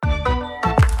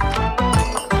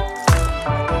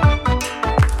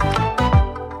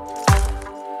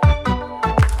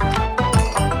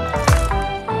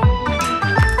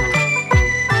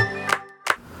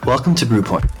Welcome to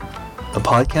Brewpoint, a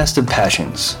podcast of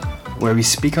passions, where we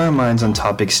speak our minds on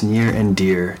topics near and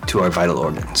dear to our vital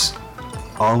organs,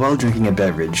 all while drinking a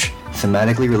beverage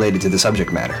thematically related to the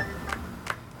subject matter.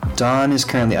 Dawn is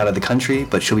currently out of the country,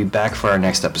 but she'll be back for our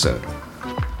next episode.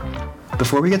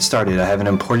 Before we get started, I have an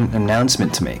important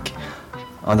announcement to make.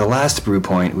 On the last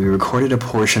Brewpoint, we recorded a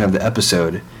portion of the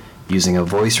episode using a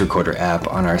voice recorder app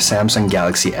on our Samsung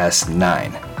Galaxy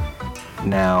S9.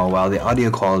 Now, while the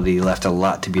audio quality left a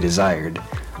lot to be desired,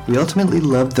 we ultimately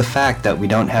loved the fact that we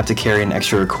don't have to carry an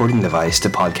extra recording device to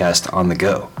podcast on the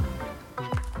go.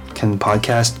 Can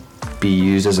podcast be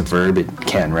used as a verb? It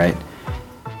can, right?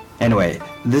 Anyway,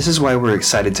 this is why we're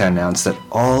excited to announce that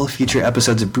all future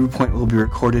episodes of Brewpoint will be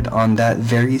recorded on that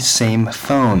very same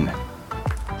phone.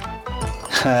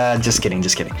 Just kidding.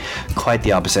 Quite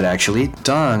the opposite, actually.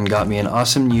 Dawn got me an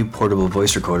awesome new portable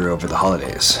voice recorder over the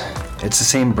holidays. It's the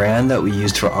same brand that we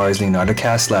used for ours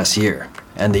LeonardoCast last year,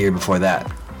 and the year before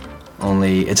that.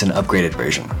 Only it's an upgraded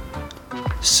version.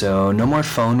 So no more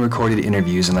phone-recorded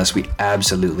interviews unless we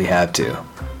absolutely have to.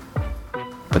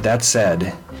 But that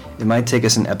said, it might take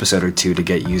us an episode or two to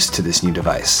get used to this new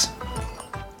device.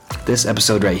 This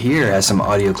episode right here has some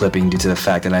audio clipping due to the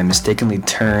fact that I mistakenly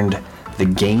turned the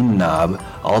gain knob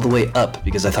all the way up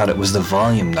because I thought it was the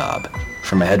volume knob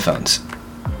for my headphones.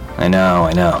 I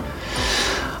know.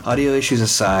 Audio issues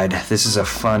aside, this is a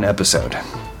fun episode.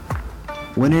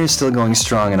 Winter is still going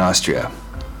strong in Austria,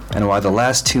 and while the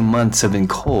last 2 months have been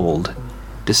cold,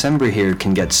 December here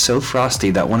can get so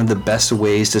frosty that one of the best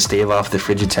ways to stave off the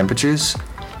frigid temperatures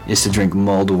is to drink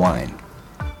mulled wine.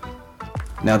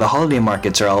 Now the holiday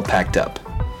markets are all packed up,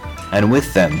 and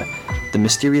with them, the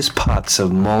mysterious pots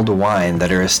of mulled wine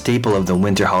that are a staple of the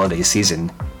winter holiday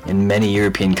season in many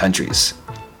European countries.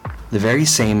 The very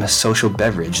same social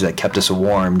beverage that kept us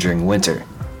warm during winter.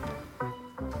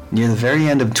 Near the very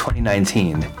end of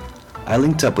 2019, I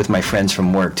linked up with my friends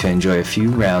from work to enjoy a few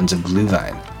rounds of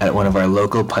Glühwein at one of our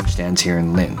local punch stands here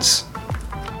in Linz.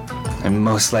 I'm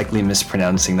most likely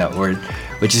mispronouncing that word,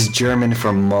 which is German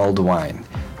for mulled wine.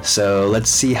 So let's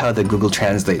see how the Google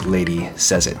Translate lady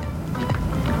says it.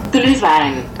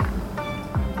 Glühwein.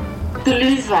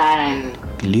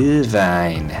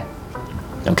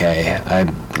 Okay,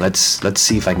 let's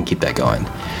see if I can keep that going.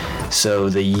 So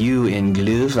the U in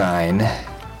Glühwein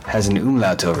has an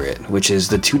umlaut over it, which is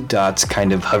the two dots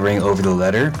kind of hovering over the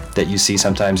letter that you see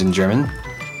sometimes in German.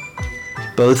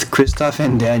 Both Christoph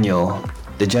and Daniel,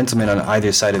 the gentlemen on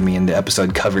either side of me in the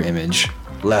episode cover image,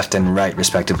 left and right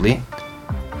respectively,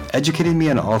 educated me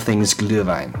on all things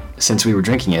Glühwein, since we were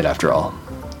drinking it after all.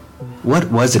 What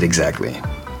was it exactly?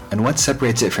 And what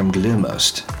separates it from glue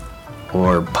most?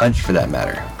 Or punch for that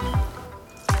matter?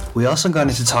 We also got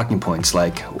into talking points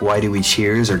like why do we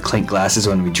cheers or clink glasses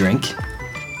when we drink?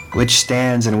 Which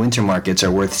stands and winter markets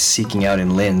are worth seeking out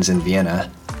in Linz and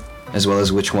Vienna, as well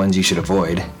as which ones you should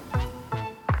avoid.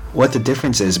 What the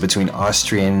difference is between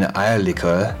Austrian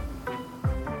Eierlikör.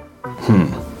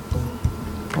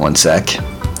 One sec.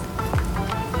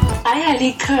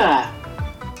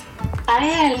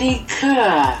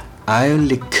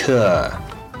 Eierlikör.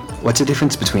 What's the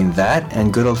difference between that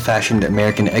and good old-fashioned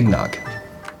American eggnog?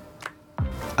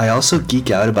 I also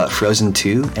geek out about Frozen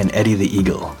 2 and Eddie the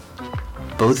Eagle.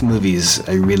 Both movies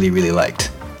I really liked.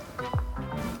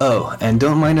 Oh, and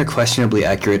don't mind our questionably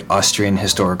accurate Austrian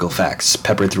historical facts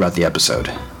peppered throughout the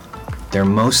episode. They're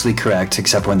mostly correct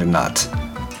except when they're not.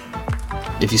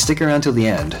 If you stick around till the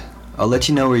end, I'll let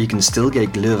you know where you can still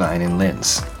get Glühwein in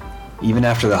Linz, even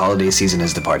after the holiday season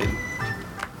has departed.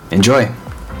 Enjoy!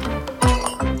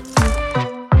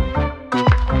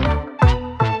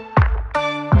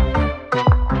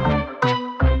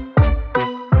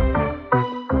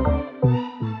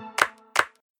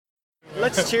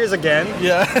 Let's cheers again.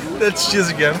 Yeah, let's cheers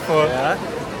again for... Yeah.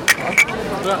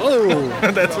 Oh!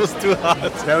 That was too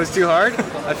hard. That was too hard?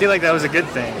 I feel like that was a good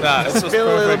thing. Nah, it was Spill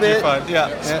a little perfectly bit. fine.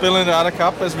 Yeah, spill in the other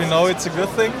cup, as we know it's a good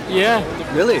thing. Yeah,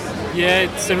 Really?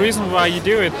 it's the reason why you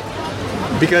do it.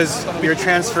 Because you're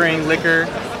transferring liquor.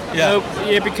 Yeah.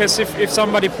 Because if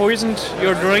somebody poisoned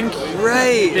your drink,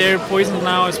 Right. they're poisoned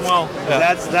now as well.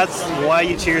 That's why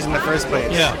you cheers in the first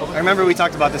place. Yeah. I remember we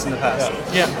talked about this in the past.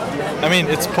 Yeah. I mean,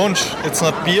 it's punch. It's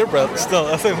not beer, but still,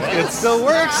 I think It still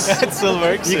works. it still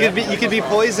works. You could be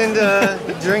poisoned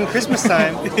during Christmas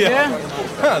time. Yeah.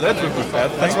 That would be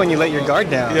bad. That's when you let your guard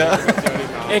down. Yeah.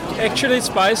 Actually,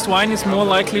 spiced wine is more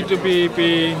likely to be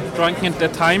drunken at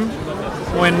that time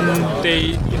when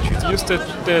they introduced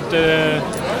the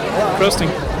roasting.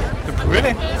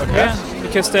 Really? Okay. Yeah,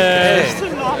 because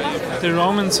the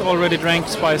Romans already drank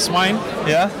spiced wine,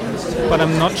 Yeah. but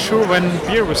I'm not sure when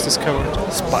beer was discovered.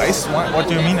 Spice wine? What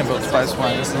do you mean about spice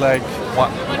wine? It's like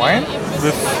wine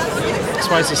with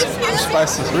Spices.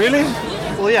 spices. Really?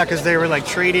 Well, yeah, because they were like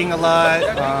trading a lot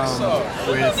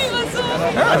with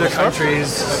other countries,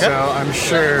 so I'm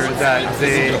sure that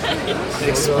they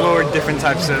explored different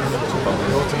types of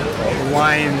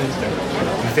wine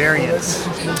variants.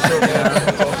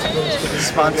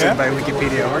 Sponsored by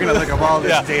Wikipedia. We're gonna look up all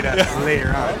this data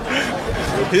later on.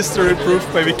 History proof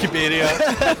by Wikipedia.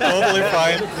 Totally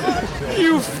fine.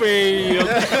 You failed.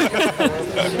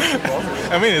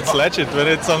 I mean, it's legit, but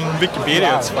it's on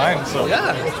Wikipedia. It's fine. So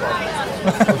Yeah.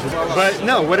 But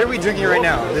no, what are we drinking right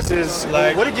now? This is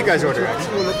Like- what did you guys order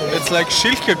actually? it's like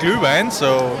Schilke Glühwein.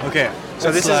 So Okay. So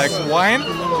it's this like is wine.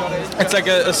 It's like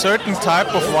a certain type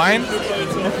of wine.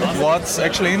 What's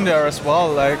actually in there as well,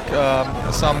 like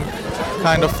some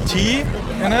kind of tea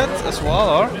in it as well,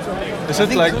 or is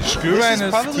it like Glühwein this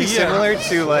is probably tea? similar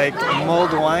to like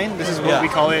mulled wine. This is what Yeah. we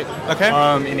call it Okay.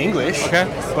 in English. Okay.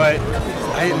 But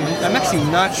I'm actually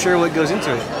not sure what goes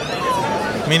into it.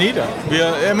 Me neither.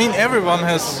 I mean, everyone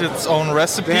has its own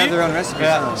recipe. They have their own recipes.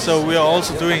 Yeah. huh? So we are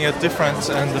also doing it different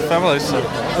in the family. So,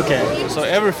 Okay. so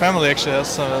every family actually has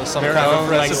some Their kind own of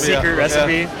like recipe. secret yeah.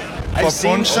 recipe. Yeah. I've For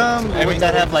seen punch, some I mean-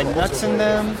 that have like nuts in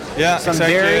them. Yeah, Some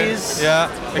exactly. berries. Yeah,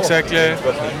 exactly.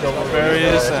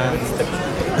 Berries and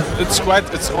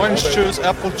it's orange juice,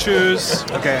 apple juice,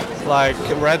 Okay. like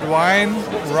red wine,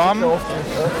 rum.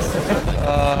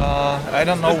 I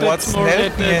don't know what's more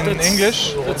help me in that's-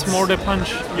 English. That's more the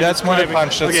punch. Yeah, it's more the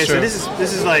punch. That's Okay, true. so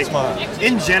this is like Smart.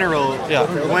 in general. Yeah.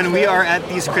 When we are at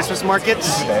these Christmas markets,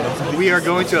 we are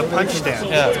going to a punch stand,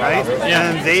 Yeah. right? Yeah.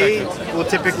 And they will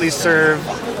typically serve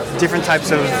different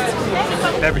types of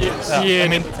beverages. Yeah, I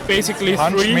mean, basically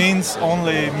Punch three. means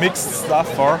only mixed stuff,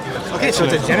 or Okay, so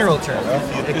it's a general term.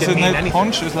 It is can it mean not anything.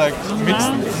 punch? Is like mixed?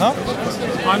 No.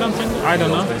 I don't think. I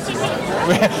don't know.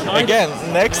 Again,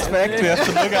 next fact we have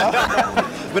to look up.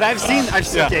 But I've seen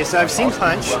Yeah. okay, so I've seen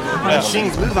punch, I've seen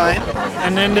Glühwein,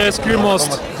 And then there's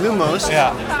Glühmost. Glühmost.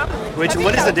 Yeah.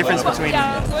 What is the difference between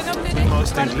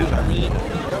Glühmost and Glühwein?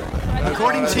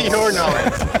 According to your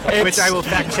knowledge, which I will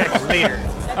fact check later.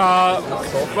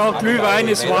 Well, Glühwein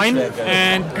is wine,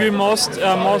 and Glühmost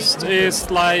most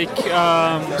is like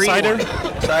cider.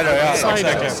 Cider, yeah, Cider.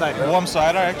 exactly. Cider. Warm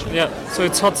cider, actually. Yeah, so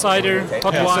it's hot cider,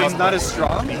 hot Yeah, so wine. It's not as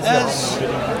strong as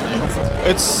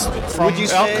It's from Would you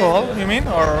say- alcohol, you mean,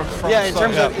 or from yeah. In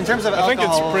terms of I think it's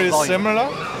alcohol pretty volume. similar.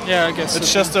 Yeah, I guess.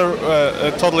 It's just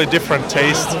a totally different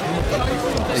taste.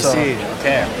 I see.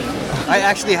 Okay. I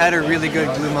actually had a really good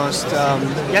Glühmost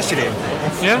yesterday.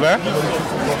 yeah. Where?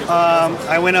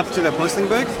 I went up to the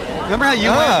Postlingberg. Remember how you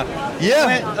went? Yeah.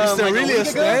 went, Is there like a really a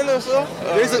week ago? stand or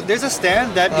so? There's a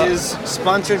stand that is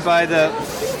sponsored by the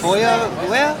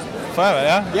Feuerwehr. Fire,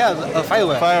 yeah. Yeah, the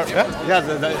Feuerwehr. Fire, yeah. Yeah, I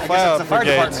guess Fire it's the fire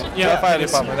brigade. department. Yeah, fire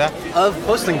department, yeah. Of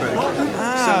Postlingberg.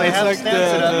 Ah, they it's have like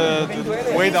stands set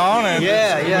up. the way down and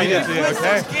Yeah, yeah, immediately,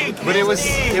 okay. But it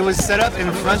was set up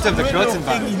in front of the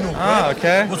Grotzenbahn. Ah,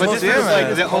 okay. But this Yeah, was like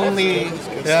man. the only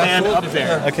Yeah. stand up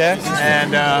there. Okay.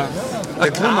 And the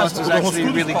Glühmost was actually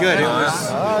really good.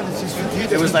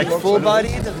 It was like full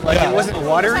bodied, like Yeah. it wasn't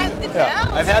watery. Yeah.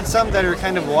 I've had some that are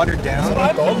kind of watered down.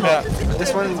 Yeah.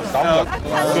 This one felt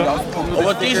a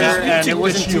little bit thicker, and it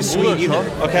wasn't too sweet either.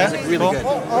 Okay. It was like really good.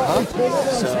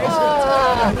 So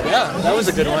yeah, that was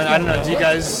a good one. I don't know. Do you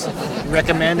guys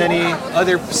recommend any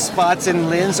other spots in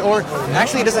Linz, or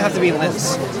actually it doesn't have to be in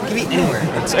Linz. It can be anywhere.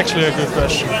 It's actually a good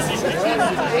question.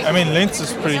 I mean, Linz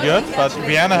is pretty good, but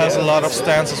Vienna has a lot of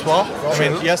stands as well. I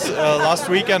mean, yes, last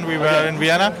weekend we were in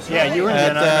Vienna. Yeah, you were in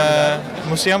At Vienna, I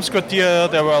Museumsquartier,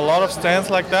 there were a lot of stands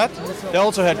like that. They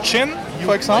also had Gin,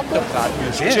 for example.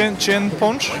 Gin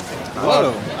punch.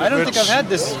 Whoa, I don't think Which- I've had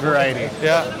this variety.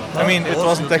 Yeah, I mean, it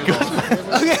wasn't that good.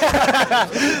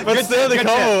 But still, the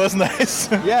combo was nice.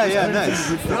 Yeah,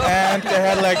 nice. And they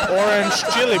had like orange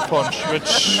chili punch,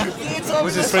 which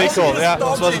was pretty cool. Yeah,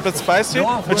 it was a bit spicy,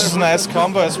 which is a nice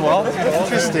combo as well.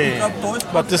 Interesting.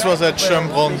 But this was at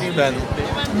Schönbrunn then.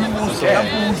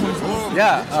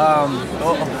 Yeah,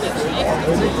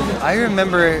 I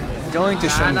remember going to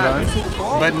Schönbrunn,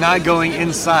 but not going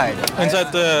inside.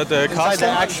 Inside the Inside the castle.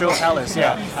 actual palace,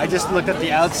 yeah. I just looked at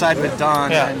the outside with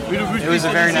Dawn, Yeah. and it was a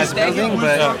very nice building,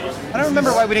 but I don't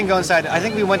remember why we didn't go inside. I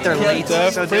think we went there late. They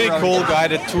have so they pretty were- cool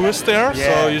guided tours there, Yeah.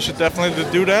 so you should definitely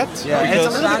do that. Yeah, and it's a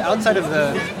little bit outside of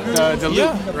the loop,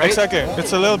 Yeah, right? exactly.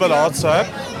 It's a little bit outside.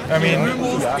 I mean,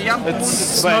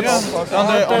 it's But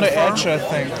on the edge, I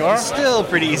think. Or? still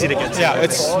pretty easy to get to. Yeah,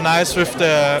 it's nice with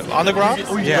the underground.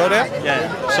 You go there,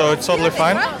 Yeah. so it's totally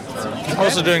fine.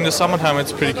 Also during the summertime,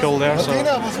 it's pretty cool there, so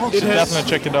definitely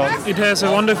check it out. It has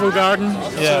a wonderful garden.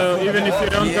 So even if you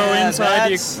don't go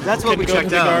inside, that's what we can go to checked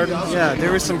the out. garden. Yeah,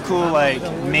 there were some cool like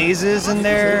mazes in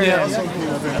there. Yeah.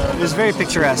 It was very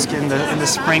picturesque in the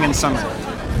spring and summer.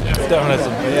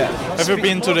 Definitely. Have you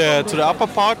been to the upper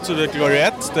part, to the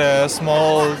Gloriette, the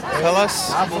small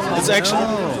palace? It's actually,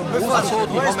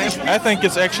 I think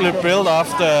it's actually built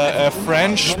after a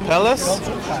French palace.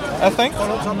 I think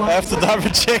I have to double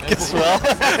check as well.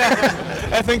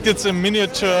 I think it's a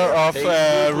miniature of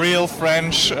a real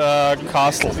French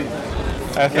castle.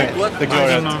 I think the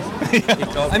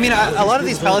Gloriette. I mean, a lot of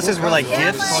these palaces were like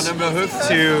gifts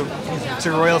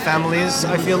to royal families.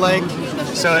 I feel like,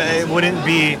 so it wouldn't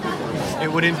be.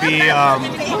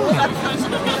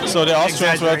 So the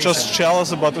Austrians were just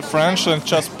jealous about the French and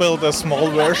just built a small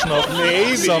version of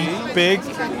some big,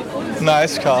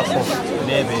 nice castle.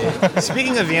 Maybe.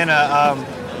 Speaking of Vienna,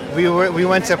 we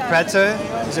went to Prater.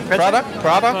 Is it Prater?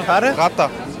 Prata.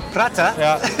 Prata.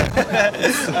 Yeah.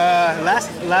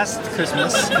 Last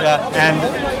Christmas. Yeah. And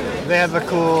they have a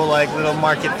cool like little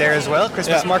market there as well,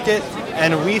 Christmas market.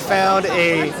 And we found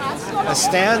a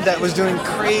stand that was doing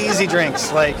crazy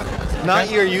drinks, like not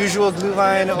your usual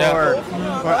Glühwein or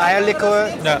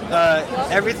Eierlikör.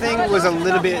 Everything was a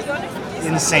little bit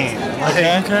insane.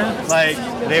 Like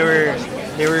they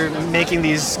were making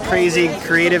these crazy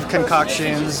creative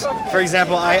concoctions. For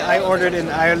example, I ordered an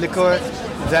Eierlikör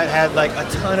that had like a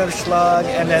ton of schlag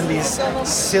and then these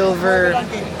silver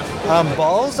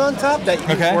balls on top that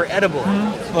were edible.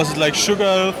 Was it like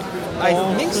sugar? I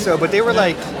think so, but they were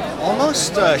like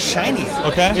almost shiny.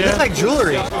 Okay. It looked like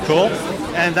jewelry. Cool.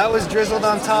 And that was drizzled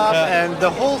on top, and the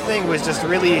whole thing was just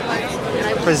really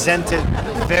presented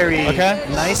very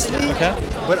nicely.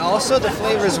 But also the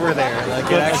flavors were there. Like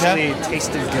it actually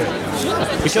tasted good.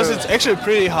 Because it's actually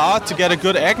pretty hard to get a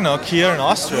good eggnog here in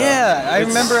Austria. Yeah, I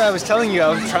remember I was telling you I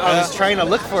was trying to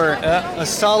look for a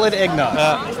solid eggnog.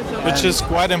 Which is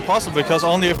quite impossible because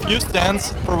only a few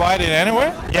stands provide it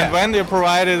anyway. Yeah. And when they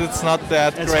provide it, it's not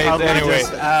that great anyway.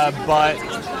 Just bought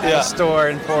at a store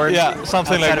and poured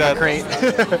something like that. Crate.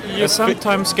 You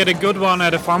sometimes get a good one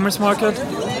at a farmer's market.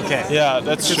 Okay. Yeah,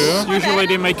 that's true. Usually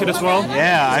they make it as well.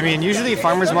 Yeah, I mean, usually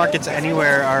farmers markets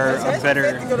anywhere are a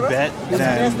better bet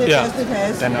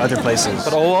than other places.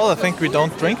 But overall, I think we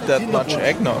don't drink that much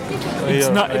eggnog. It's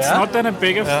not that a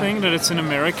big of thing that it's in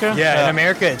America. Yeah, in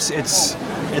America,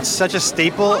 it's such a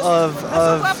staple of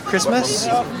Christmas.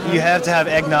 You have to have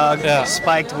eggnog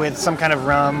spiked with some kind of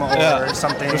rum or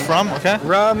something. With rum,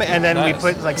 Rum, and then we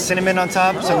put like cinnamon on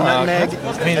top, some nutmeg.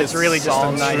 I mean, it's really just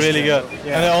a nice. Really good.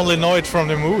 Yeah. And I only know it from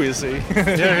the movie, see.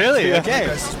 Yeah, really? Okay.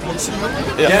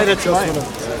 Yeah, that's fine.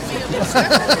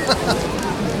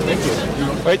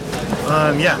 Wait.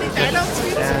 And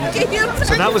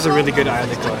so that was a really good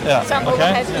Eierlikör. Yeah.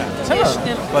 Okay.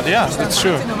 But yeah, it's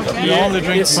true. You only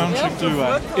drink punch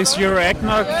Glühwein. Is your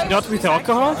eggnog not with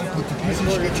alcohol?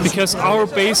 Because our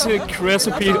basic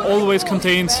recipe always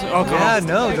contains alcohol. Yeah,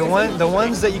 no, the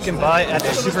ones that you can buy at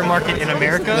the supermarket in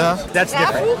America, that's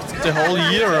different. The whole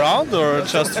year round, or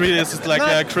just really is it like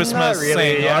a Christmas Not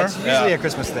really, thing? yeah, or? it's usually a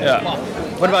Christmas thing. Yeah.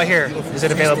 What about here? Is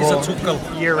it available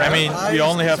year round? I mean, we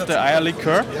only have the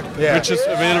Eierlikör, which is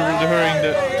available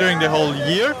during the whole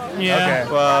year. Yeah. Okay.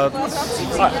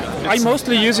 But I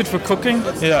mostly use it for cooking.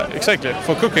 yeah, exactly,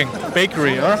 for cooking,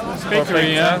 bakery, or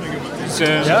Bakery, So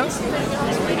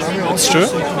It's true.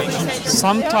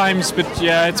 sometimes, but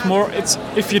yeah, it's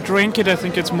if you drink it, I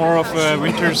think it's more of a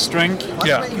winter's drink.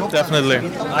 Yeah, definitely.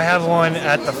 I have one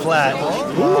at the flat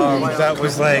that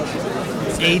was like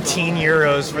 18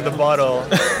 euros for the bottle.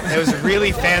 It was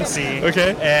really fancy.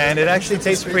 Okay. And it actually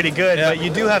tastes pretty good, but you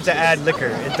do have to add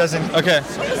liquor. It doesn't. Okay.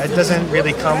 It doesn't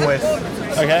really come with.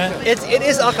 Okay. It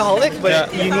is alcoholic,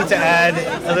 but you need to add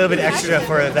a little bit extra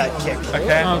for that kick.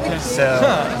 Okay. So,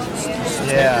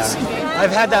 yeah.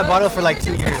 I've had that bottle for like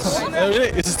 2 years. Oh, really?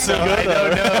 Is it still good? I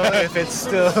don't know if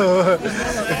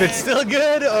it's still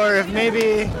good or if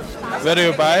maybe. Where do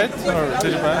you buy it? Or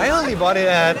did you buy it? I only bought it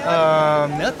at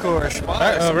Melco or Spar.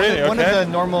 Oh, really? One of Okay.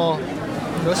 the normal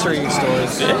grocery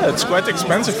stores. Yeah, it's quite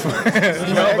expensive.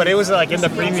 No, but it was like in the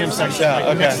premium section, Yeah, like,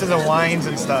 okay. next to the wines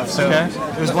and stuff. So Okay.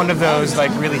 it was one of those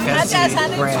like really fancy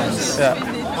brands. Yeah.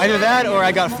 Either that or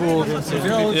I got fooled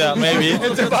Yeah, maybe.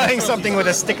 into buying something with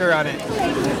a sticker on it.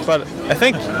 But I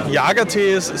think Jager tea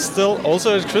is still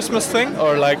also a Christmas thing,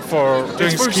 or like for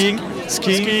doing skiing.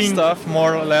 skiing stuff,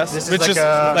 more or less. This is which like is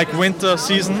a- like winter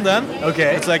season then.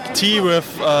 Okay. It's like tea with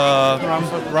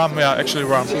rum. Yeah, actually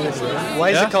rum. Why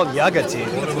is Yeah? it called Yaga tea?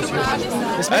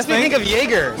 This makes me think of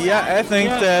Jaeger. Yeah, I think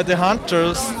that the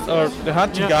hunters or the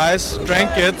hunting guys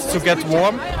drank it to get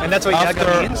warm. And that's what Yaga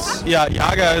means? Yeah,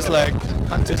 Jaga is like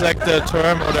it's like the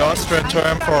term or the Austrian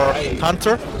term for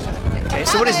hunter. Okay,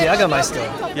 so what is Jägermeister?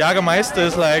 Jagermeister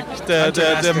is like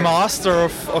the master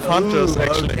of hunters, Ooh,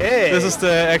 actually. okay. This is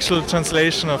the actual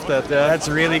translation of that, yeah. That's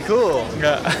really cool.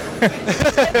 Yeah.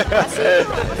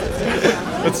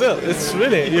 That's it. It's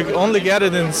really, you only get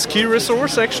it in ski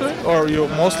resorts, actually, or you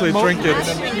mostly drink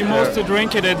it. You mostly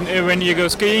drink it when you go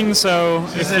skiing, so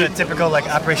Is it a typical like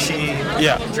après-ski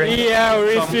Yeah. drink? yeah, or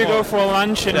if you go for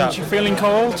lunch and Yeah. you're feeling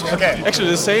cold. Okay.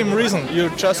 Actually, the same reason. You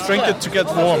just drink it to get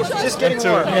warm. Just getting and to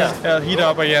warm, yeah. heat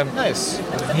up again. Nice.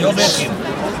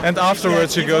 And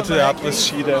afterwards, you go to the après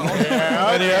ski then.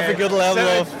 And you have a good level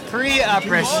of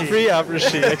Pre-après-ski. free après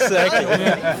ski. Exactly.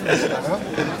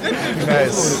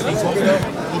 Nice.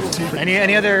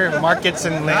 Any other markets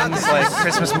in Linz, like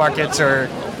Christmas markets or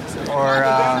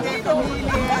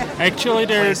Actually,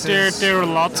 there are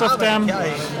lots of them,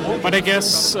 but I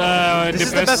guess This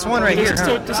is the best one right here,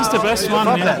 huh? This is the best one.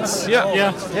 Pop-Nuts. Yeah.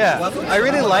 Yeah. yeah. I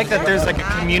really like that there's like a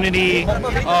community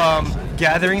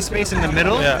gathering space in the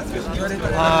middle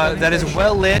that is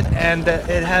well lit and that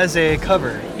it has a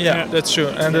cover. Yeah, that's true.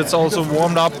 And it's also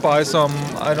warmed up by some,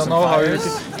 I don't know how you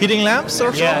heating lamps or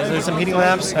something? Yeah, there's some heating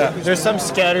lamps. There's some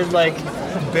scattered like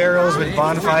barrels with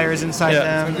bonfires inside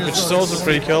them. Which is also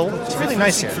pretty cool. It's really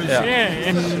nice here. Yeah,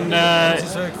 and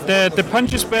the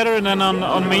punch is better than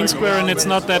on Main Square, and it's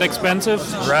not that expensive.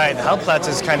 Right, Hauptplatz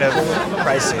is kind of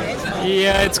pricey.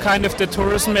 Yeah, it's kind of the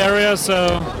tourism area, so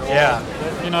Yeah.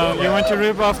 you know you want to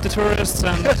rip off the tourists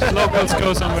and locals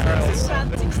go somewhere else.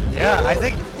 Yeah, I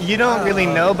think you don't really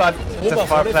know about the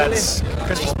Hauptplatz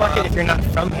Christmas market if you're not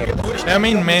from here. I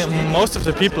mean, most of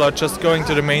the people are just going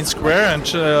to the main square and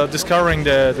discovering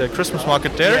the Christmas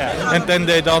market there, Yeah. and then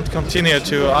they don't continue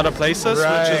to other places,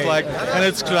 which is Right. like, and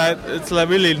it's like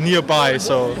really nearby.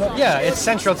 So Yeah, it's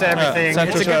central to everything.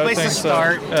 central It's a to good place to everything, so,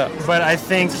 start. yeah. But I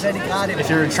think if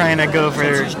you're trying to go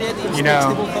for, you know,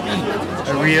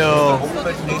 a real,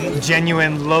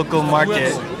 genuine local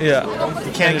market, yeah,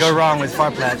 you can't go wrong with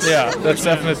Hauptplatz. yeah, that's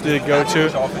definitely the go-to.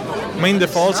 I mean, the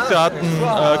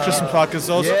Volksgarten Christmas market is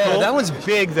also Yeah, cool. that one's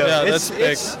big though. Yeah, it's,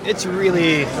 that's big. It's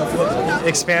really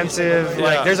expansive.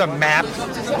 Like Yeah. there's a map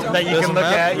that you There's can a look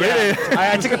map? at. Really?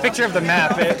 Yeah. I took a picture of the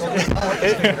map.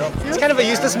 It's kind of a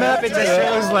useless map. It just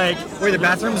shows like where the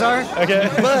bathrooms are. Okay.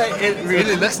 But it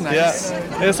really looks nice.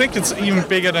 Yeah, I think it's even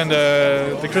bigger than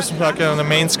the Christmas market on the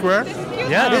main square.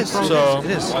 Yeah, it is. So-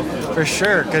 it is for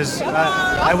sure. Because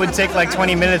I would take like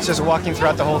 20 minutes just walking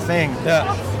throughout the whole thing.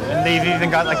 Yeah. And they've even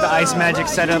got like the ice magic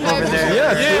set up over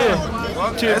there.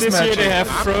 This year they have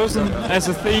Frozen as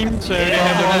a theme, so they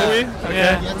have the movie.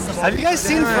 Yeah. Have you guys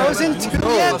seen Frozen 2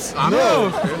 yet?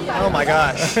 No. Oh my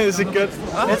gosh. Is it good?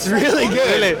 It's really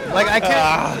good. Really? Like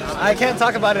I can't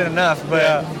talk about it enough,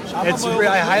 but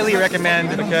I highly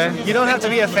recommend. Okay. You don't have to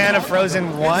be a fan of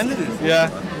Frozen 1. Yeah.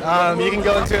 You can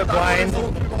go into it blind,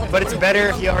 but it's better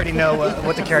if you already know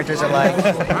what the characters are like.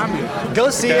 Go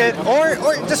see it, or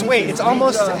just wait. It's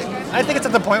almost. I think it's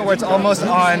at the point where it's almost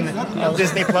on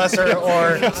Disney Plus or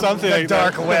Something the like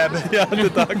dark that. web. Yeah, the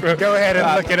dark web. Go ahead and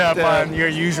look it up Yeah. on your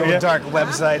usual dark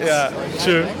websites. Yeah,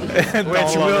 true.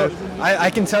 Which will, I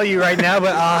can tell you right now,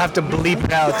 but I'll have to bleep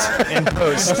it out in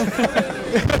post.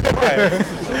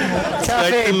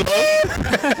 Cafe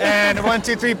and 1,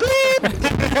 2, 3 bleep.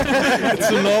 It's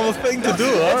a normal thing to do,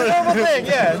 It's a right? normal thing.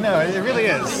 Yeah, no, it really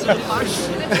is.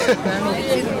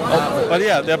 But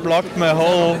yeah, they blocked my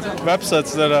whole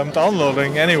websites that I'm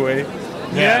downloading anyway.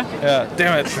 Yeah. Yeah,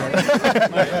 damn it.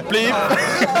 Bleep.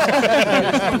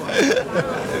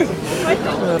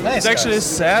 Nice. It's actually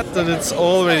sad that it's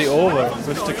already over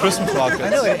with the Christmas market. I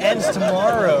know it ends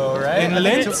tomorrow, right? In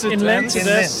Linz, In Linz, In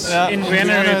Linz. Yeah. in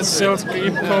Vienna, it's still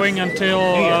keep going until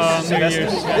New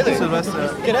Year's. Sylvester.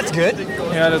 Okay, that's good.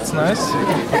 Yeah, that's nice.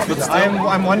 But still,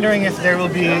 I'm wondering if there will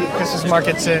be Christmas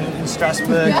markets in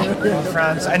Strasbourg, in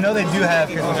France. I know they do have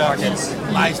Christmas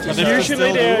markets.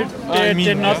 Usually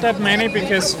they're not that many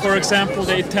because, for example,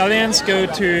 the Italians go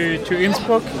to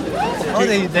Innsbruck. Oh,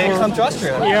 they come to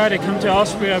Austria. Yeah, they come to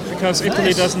Austria because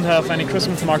Italy doesn't have any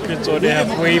Christmas markets, or they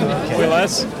have way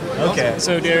less. Okay.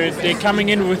 So they're coming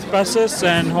in with buses,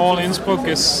 and whole Innsbruck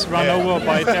is run over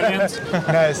by Italians.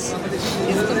 Nice.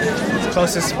 It's the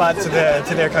closest spot to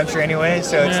their country anyway,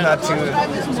 so it's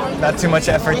Yeah. not too much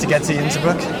effort to get to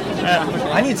Innsbruck.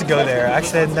 I need to go there.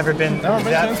 Actually, I've never been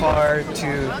that far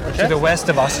to the west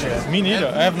of Austria. Me neither.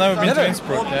 I have never been to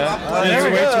Innsbruck. Yeah, there it's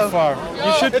we way go. too far.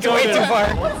 You should It's go way there. too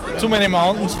far. Too many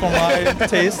mountains for my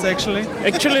taste, actually.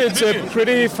 Actually, it's a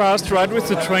pretty fast ride with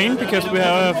the train because we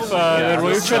have the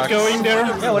railjet sucks. going there.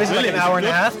 Yeah, what is it, like an hour and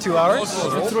a half, 2 hours?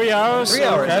 3 hours. 3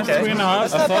 hours, okay. 3.5. I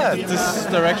thought this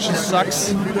direction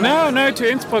sucks. No, to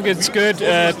Innsbruck it's good.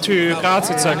 To Graz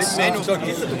it sucks.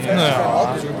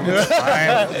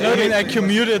 I mean, I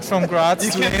commuted from Graz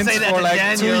to Linz for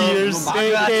like 2 years.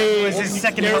 They- was his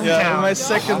second they're- Yeah, hometown. my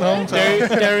second hometown.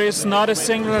 there is not a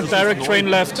single direct train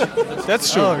left.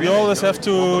 That's true. You always have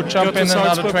to jump Go to in another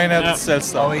Salzburg. train at Yeah.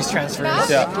 Selstad. Always transfers.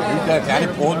 Yeah.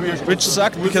 Which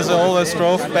sucked because I always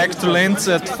drove back to Linz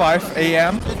at 5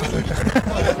 a.m.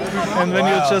 And when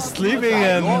you're just sleeping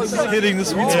and hitting the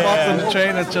sweet spot on the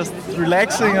train, it's just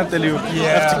relaxing until you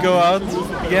have to go out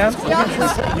again.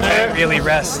 You can't really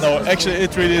rest. No, actually,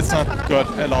 it really is not good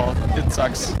at all. It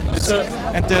sucks.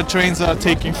 And the trains are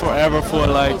taking forever for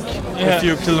like a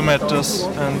few kilometers.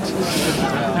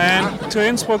 And to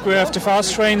Innsbruck we have the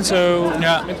fast train, so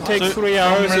it takes 3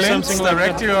 hours from or Linz something like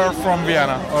that. directly or from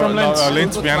Vienna? From no, Linz.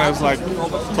 Linz, Vienna is like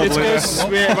It totally goes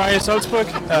via Salzburg.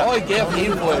 okay.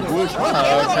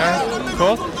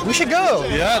 Cool. We should go.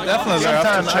 Yeah, definitely. I have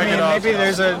Sometime. to check I mean, it out. maybe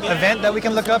there's an event that we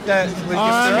can look up that would give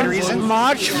us a good reason.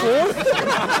 March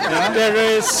 4th, there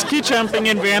is ski jumping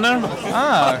in Vienna,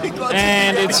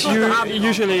 and it's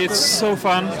usually it's so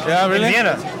fun. Yeah, In really?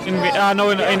 Vienna.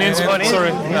 In Innsbruck,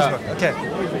 sorry. Okay.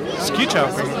 Ski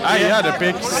jumping. Yeah, the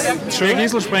big.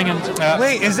 Rieselspringen.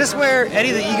 Wait, is this where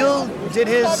Eddie the Eagle did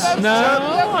his No,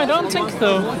 jump? I don't think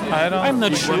so. I'm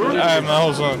not sure. I'm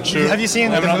also not sure. Have you seen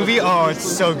the movie? Oh, it's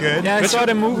so good. Yeah, I saw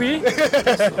the movie.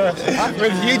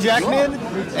 With Hugh Jackman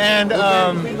and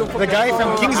the guy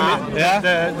from Kingsman. Yeah?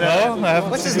 No, I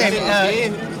haven't what's his name?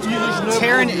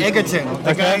 Taron Egerton,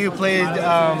 the guy who played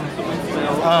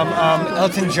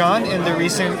Elton John in the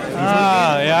recent.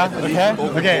 Yeah. Okay.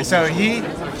 Okay, so he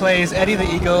plays Eddie the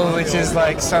Eagle, which is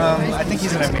like I think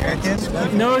he's an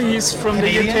American. No, he's from the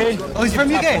Canadian? UK. Oh, he's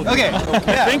from UK. Okay.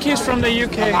 I think he's from the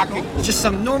UK. Just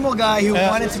some normal guy who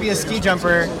wanted to be a ski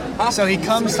jumper, so he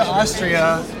comes to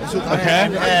Austria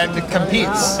and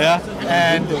competes. Yeah.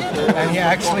 And he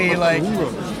actually like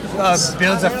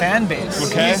builds a fan base.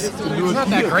 Okay. He's not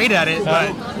that great at it,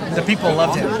 but the people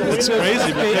loved him. It's crazy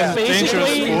because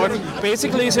dangerous sport.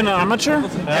 Basically, he's an amateur,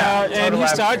 and he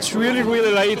starts really,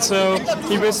 really late. So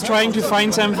he was trying to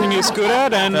find something he's good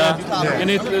at, and in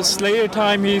his later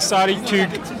time, he started to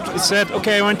said,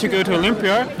 okay, I want to go to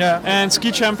Olympia, and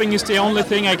ski jumping is the only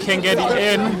thing I can get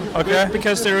in,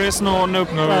 because there is no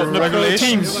pro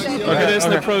regulations. team. There is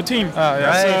no pro team.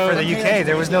 Right, So- for the UK,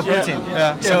 there was no pro team.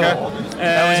 Yeah. So that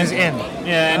was his in.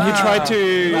 Yeah, and he tried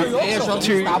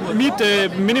to meet the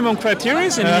minimum criteria,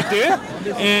 and he did.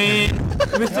 And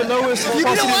with the lowest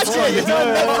possible score. It's on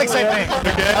Netflix, I think.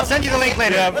 I'll send you the link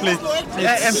later. Yeah, please.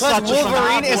 And plus, such a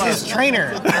Wolverine fun is his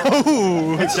trainer.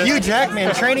 It's Hugh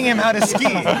Jackman training him how to ski.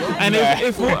 And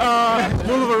if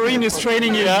Wolverine is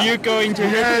training you, you're going to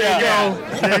hit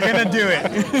They're gonna do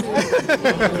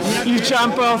it. you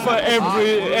jump off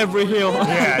every hill.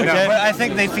 Yeah, no, but I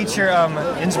think they feature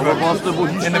Innsbruck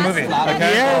in the movie.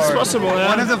 Okay. Yeah, it's possible.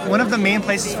 Yeah. One of the main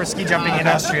places for ski jumping in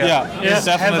Austria. It's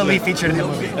Heavily definitely. featured in the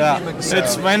movie. Yeah,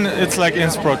 it's like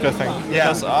Innsbruck, I think. Yeah.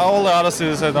 Because all the other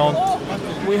cities I don't.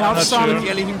 We have not some.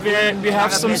 sure. We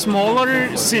have some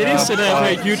smaller cities that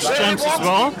have huge jumps as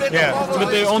well. Yeah.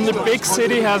 But the only big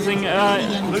city having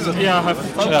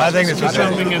I think it's ski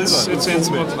jumping. It's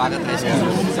Innsbruck.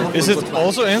 Is it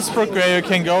also Innsbruck where you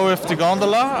can go with the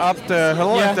gondola up the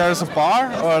hill Yeah. and there's a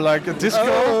bar or like a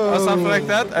disco or something like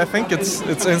that? I think it's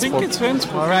I think Innsbruck. it's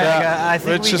Innsbruck. All right, I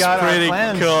think Which we is got pretty our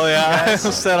plans. cool, yeah.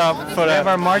 Yes. Set up for We have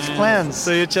that. our March plans.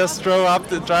 So you just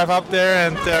drive up there,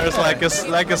 and there's like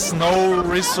a snow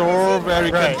resort where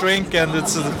you can drink, and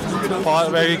it's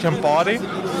where you can party.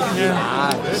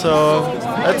 Yeah. So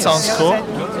that sounds cool.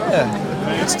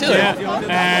 Yeah,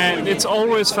 and it's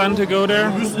always fun to go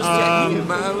there.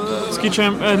 Ski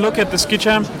jump. Look at the ski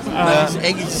jump.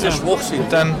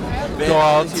 Then go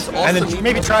out. And then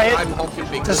maybe try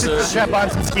it. Just strap on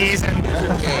some skis and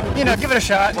give it a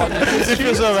shot. If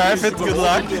you survive it, good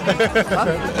luck.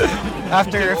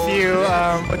 After a few,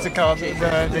 what's it called? The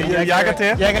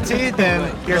Yagate? Yagate, then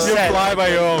you're You set. fly by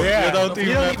your own. Yeah. You don't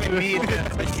even have to. need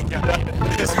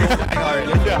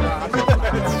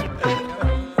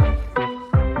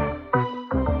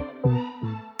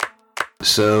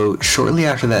So, shortly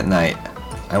after that night,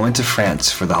 I went to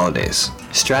France for the holidays.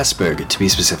 Strasbourg, to be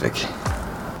specific.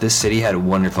 This city had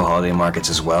wonderful holiday markets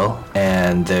as well,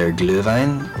 and their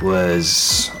Glühwein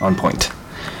was on point.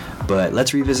 But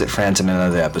let's revisit France in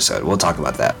another episode. We'll talk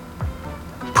about that.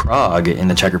 Prague in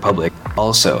the Czech Republic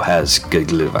also has good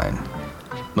Glühwein.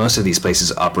 Most of these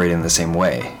places operate in the same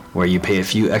way, where you pay a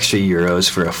few extra euros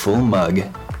for a full mug,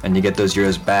 and you get those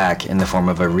euros back in the form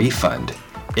of a refund,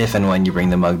 if and when you bring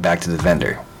the mug back to the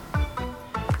vendor.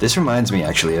 This reminds me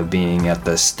actually of being at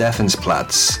the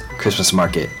Stephansplatz Christmas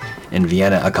market in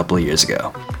Vienna a couple of years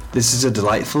ago. This is a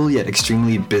delightful yet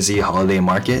extremely busy holiday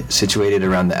market situated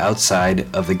around the outside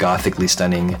of the gothically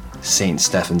stunning St.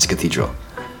 Stephen's Cathedral.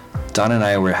 Don and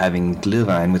I were having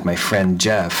Glühwein with my friend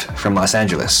Jeff from Los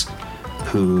Angeles,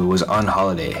 who was on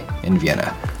holiday in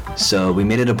Vienna. So we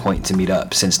made it a point to meet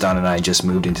up since Don and I just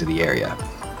moved into the area.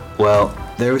 Well,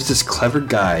 there was this clever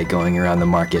guy going around the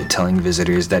market telling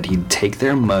visitors that he'd take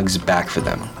their mugs back for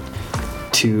them.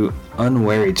 To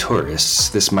unwary tourists,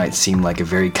 this might seem like a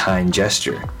very kind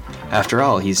gesture. After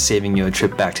all, he's saving you a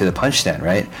trip back to the punch stand,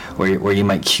 right? Where you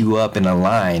might queue up in a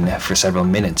line for several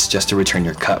minutes just to return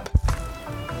your cup.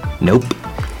 Nope,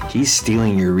 he's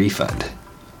stealing your refund,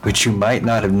 which you might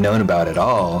not have known about at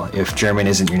all if German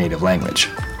isn't your native language.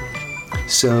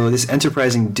 So this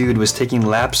enterprising dude was taking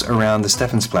laps around the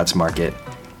Stephansplatz market,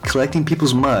 collecting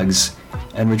people's mugs,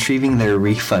 and retrieving their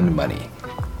refund money.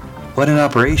 What an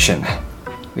operation!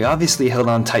 We obviously held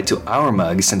on tight to our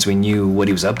mugs since we knew what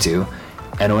he was up to,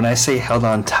 and when I say held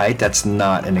on tight, that's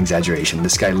not an exaggeration.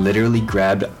 This guy literally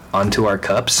grabbed onto our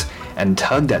cups and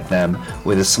tugged at them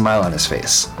with a smile on his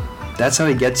face. That's how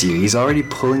he gets you. He's already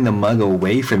pulling the mug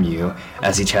away from you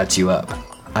as he chats you up.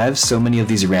 I have so many of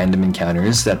these random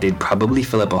encounters that they'd probably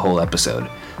fill up a whole episode.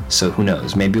 So who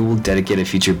knows, maybe we'll dedicate a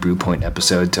future Brewpoint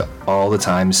episode to all the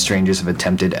times strangers have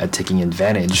attempted at taking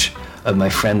advantage of my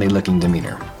friendly-looking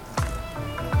demeanor.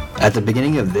 At the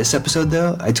beginning of this episode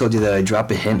though, I told you that I'd drop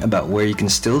a hint about where you can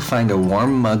still find a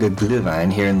warm mug of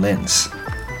Glühwein here in Linz.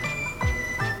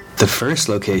 The first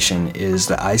location is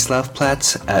the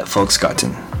Eislaufplatz at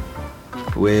Volksgarten,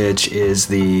 which is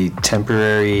the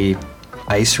temporary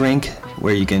ice rink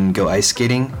where you can go ice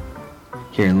skating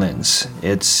here in Linz.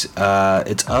 It's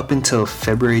up until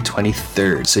February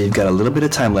 23rd, so you've got a little bit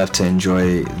of time left to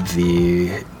enjoy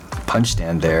the punch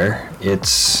stand there.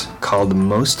 It's called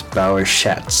Mostbauer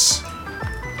Schatz,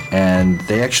 and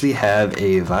they actually have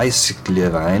a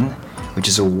Weißglühwein, which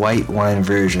is a white wine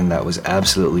version that was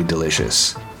absolutely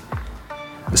delicious.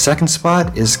 The second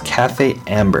spot is Cafe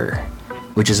Amber,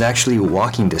 which is actually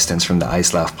walking distance from the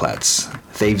Eislaufplatz.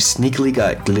 They've sneakily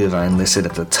got Glühwein listed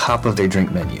at the top of their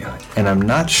drink menu, and I'm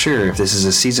not sure if this is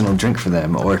a seasonal drink for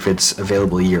them or if it's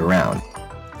available year-round.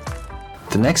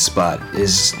 The next spot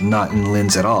is not in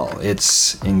Linz at all,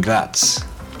 it's in Graz,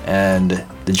 and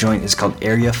the joint is called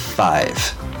Area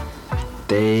 5.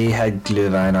 They had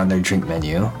Glühwein on their drink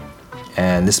menu,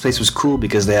 and this place was cool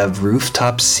because they have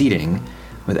rooftop seating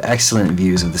with excellent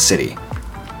views of the city.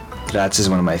 Graz is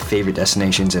one of my favorite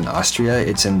destinations in Austria.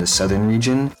 It's in the southern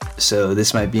region, so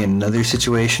this might be another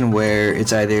situation where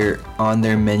it's either on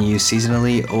their menu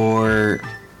seasonally or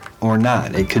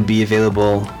not. It could be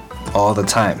available all the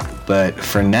time, but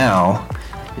for now,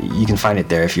 you can find it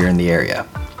there if you're in the area.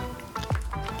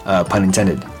 Pun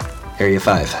intended. Area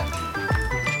 5.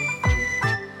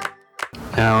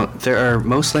 Now, there are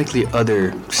most likely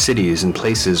other cities and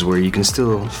places where you can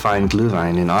still find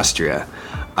Glühwein in Austria.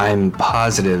 I'm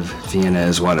positive Vienna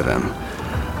is one of them.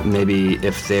 Maybe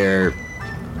if their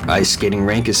ice skating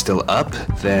rink is still up,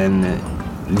 then,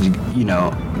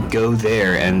 go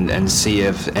there and see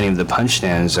if any of the punch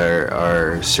stands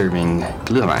are serving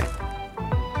Glühwein.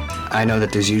 I know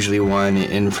that there's usually one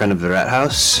in front of the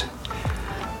Rathaus.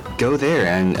 Go there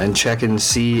and check and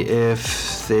see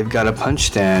if they've got a punch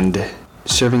stand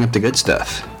serving up the good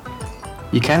stuff.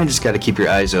 You kind of just got to keep your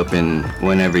eyes open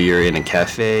whenever you're in a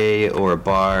cafe or a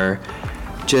bar.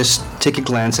 Just take a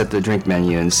glance at the drink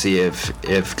menu and see if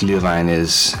Glühwein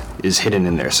is hidden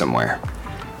in there somewhere.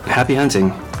 Happy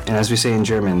hunting, and as we say in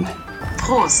German,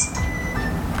 Prost.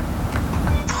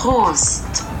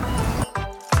 Prost.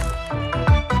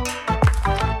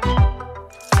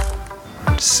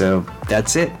 So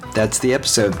that's it. That's the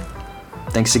episode.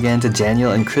 Thanks again to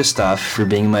Daniel and Christoph for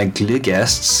being my glue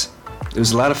guests. It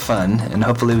was a lot of fun, and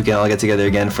hopefully we can all get together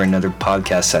again for another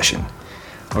podcast session,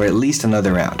 or at least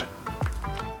another round.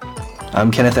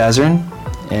 I'm Kenneth Azern,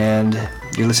 and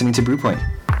you're listening to Brewpoint.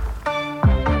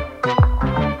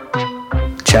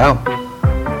 Ciao.